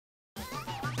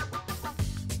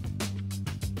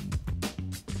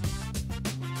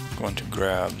going to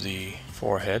grab the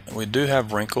forehead. We do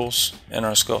have wrinkles in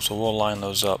our sculpt, so we'll line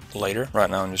those up later. Right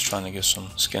now I'm just trying to get some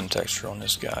skin texture on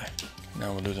this guy.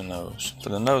 Now we'll do the nose. For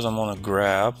the nose, I'm going to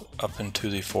grab up into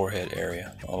the forehead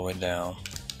area, all the way down,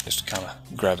 just kind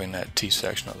of grabbing that T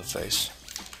section of the face.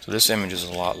 So this image is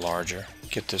a lot larger.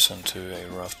 Get this into a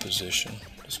rough position.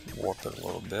 Just warp it a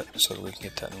little bit so that we can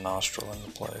get that nostril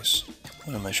into place.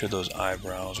 I'm going to make sure those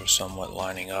eyebrows are somewhat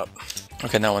lining up.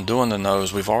 Okay, now when doing the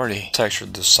nose, we've already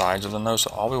textured the sides of the nose,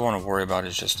 so all we want to worry about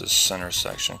is just this center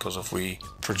section, because if we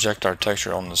project our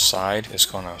texture on the side, it's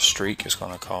going to streak, it's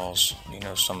going to cause, you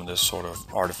know, some of this sort of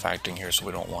artifacting here, so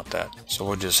we don't want that. So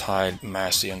we'll just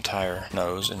mask the entire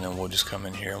nose, and then we'll just come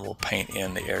in here and we'll paint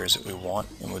in the areas that we want,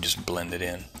 and we'll just blend it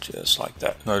in, just like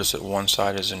that. Notice that one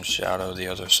side is in shadow, the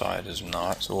other side is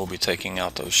not, so we'll be taking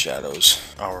out those shadows,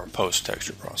 our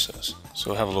post-texture process.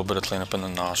 So we'll have a little bit of cleanup in the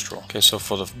nostril. Okay, so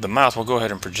for the mouth, we'll go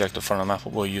ahead and project the front of the mouth,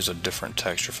 but we'll use a different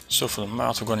texture. So for the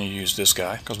mouth, we're going to use this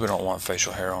guy, because we don't want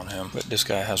facial hair on him, but this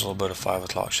guy has a little bit of 5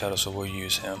 o'clock shadow, so we'll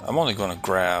use him. I'm only going to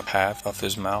grab half of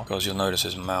his mouth, because you'll notice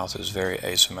his mouth is very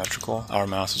asymmetrical. Our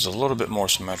mouth is a little bit more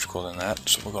symmetrical than that,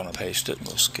 so we're going to paste it, and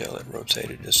we'll scale it, rotate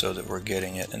it, just so that we're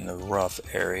getting it in the rough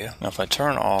area. Now if I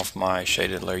turn off my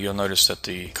shaded layer, you'll notice that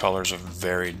the colors are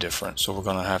very different, so we're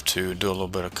going to have to do a little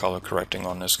bit of color correcting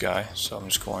on this guy. So I'm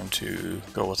just going to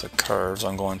go with the curves.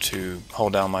 I'm going to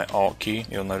hold down my Alt key.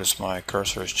 You'll notice my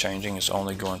cursor is changing. It's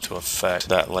only going to affect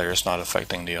that layer. It's not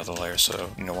affecting the other layer. So,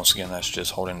 you know, once again, that's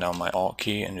just holding down my Alt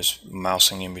key and just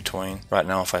mousing in between. Right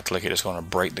now, if I click it, it's going to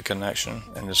break the connection,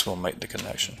 and this will make the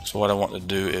connection. So what I want to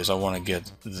do is I want to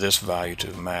get this value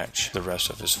to match the rest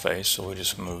of his face. So we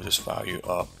just move this value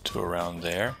up to around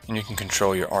there. And you can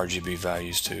control your RGB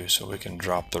values too. So we can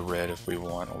drop the red if we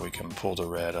want, or we can pull the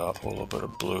red up, pull a little bit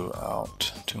of blue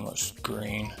out, too much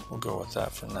green. We'll go with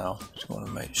that for now. Just want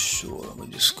to make sure we're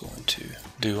just going to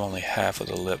do only half of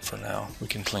the lip for now. We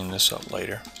can clean this up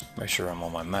later. Make sure I'm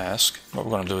on my mask. What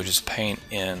we're going to do is just paint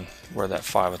in where that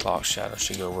 5 o'clock shadow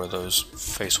should go, where those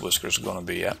face whiskers are going to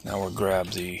be at. Now we'll grab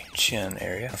the chin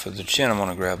area. For the chin, I'm going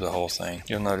to grab the whole thing.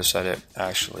 You'll notice that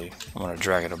I'm going to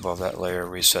drag it above that layer,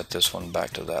 reset this one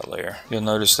back to that layer. You'll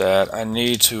notice that I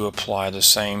need to apply the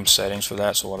same settings for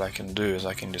that, so what I can do is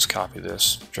I can just copy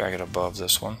this, drag it above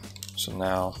this one. So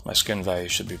now my skin value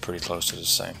should be pretty close to the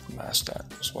same. Mask that.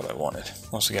 That's what I wanted.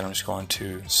 Once again, I'm just going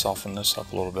to soften this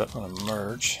up a little bit. I'm going to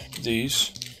merge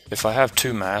these. If I have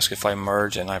two masks, if I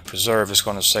merge and I preserve, it's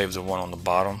going to save the one on the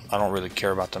bottom. I don't really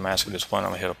care about the mask at this point.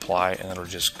 I'm going to hit apply, and it'll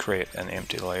just create an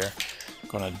empty layer. I'm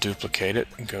going to duplicate it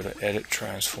and go to edit,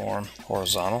 transform,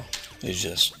 horizontal. You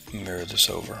just mirror this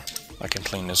over. I can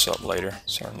clean this up later.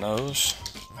 So our nose,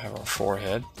 we have our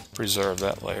forehead, preserve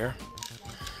that layer.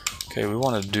 Okay, we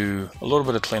want to do a little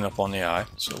bit of cleanup on the eye.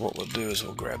 So what we'll do is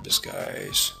we'll grab this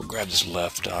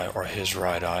left eye, or his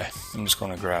right eye. I'm just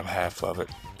going to grab half of it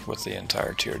with the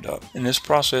entire tear duct. And this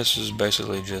process is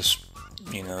basically just,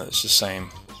 you know, it's the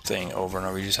same thing over and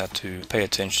over. You just have to pay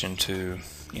attention to,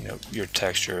 you know, your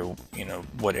texture, you know,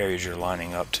 what areas you're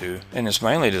lining up to. And it's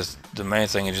mainly just, the main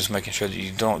thing is just making sure that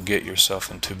you don't get yourself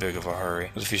in too big of a hurry.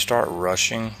 Because if you start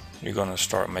rushing, you're going to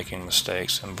start making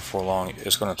mistakes, and before long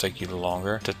it's going to take you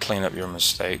longer to clean up your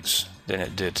mistakes than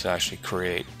it did to actually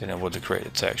create, than it would to create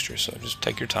a texture. So just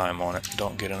take your time on it,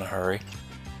 don't get in a hurry.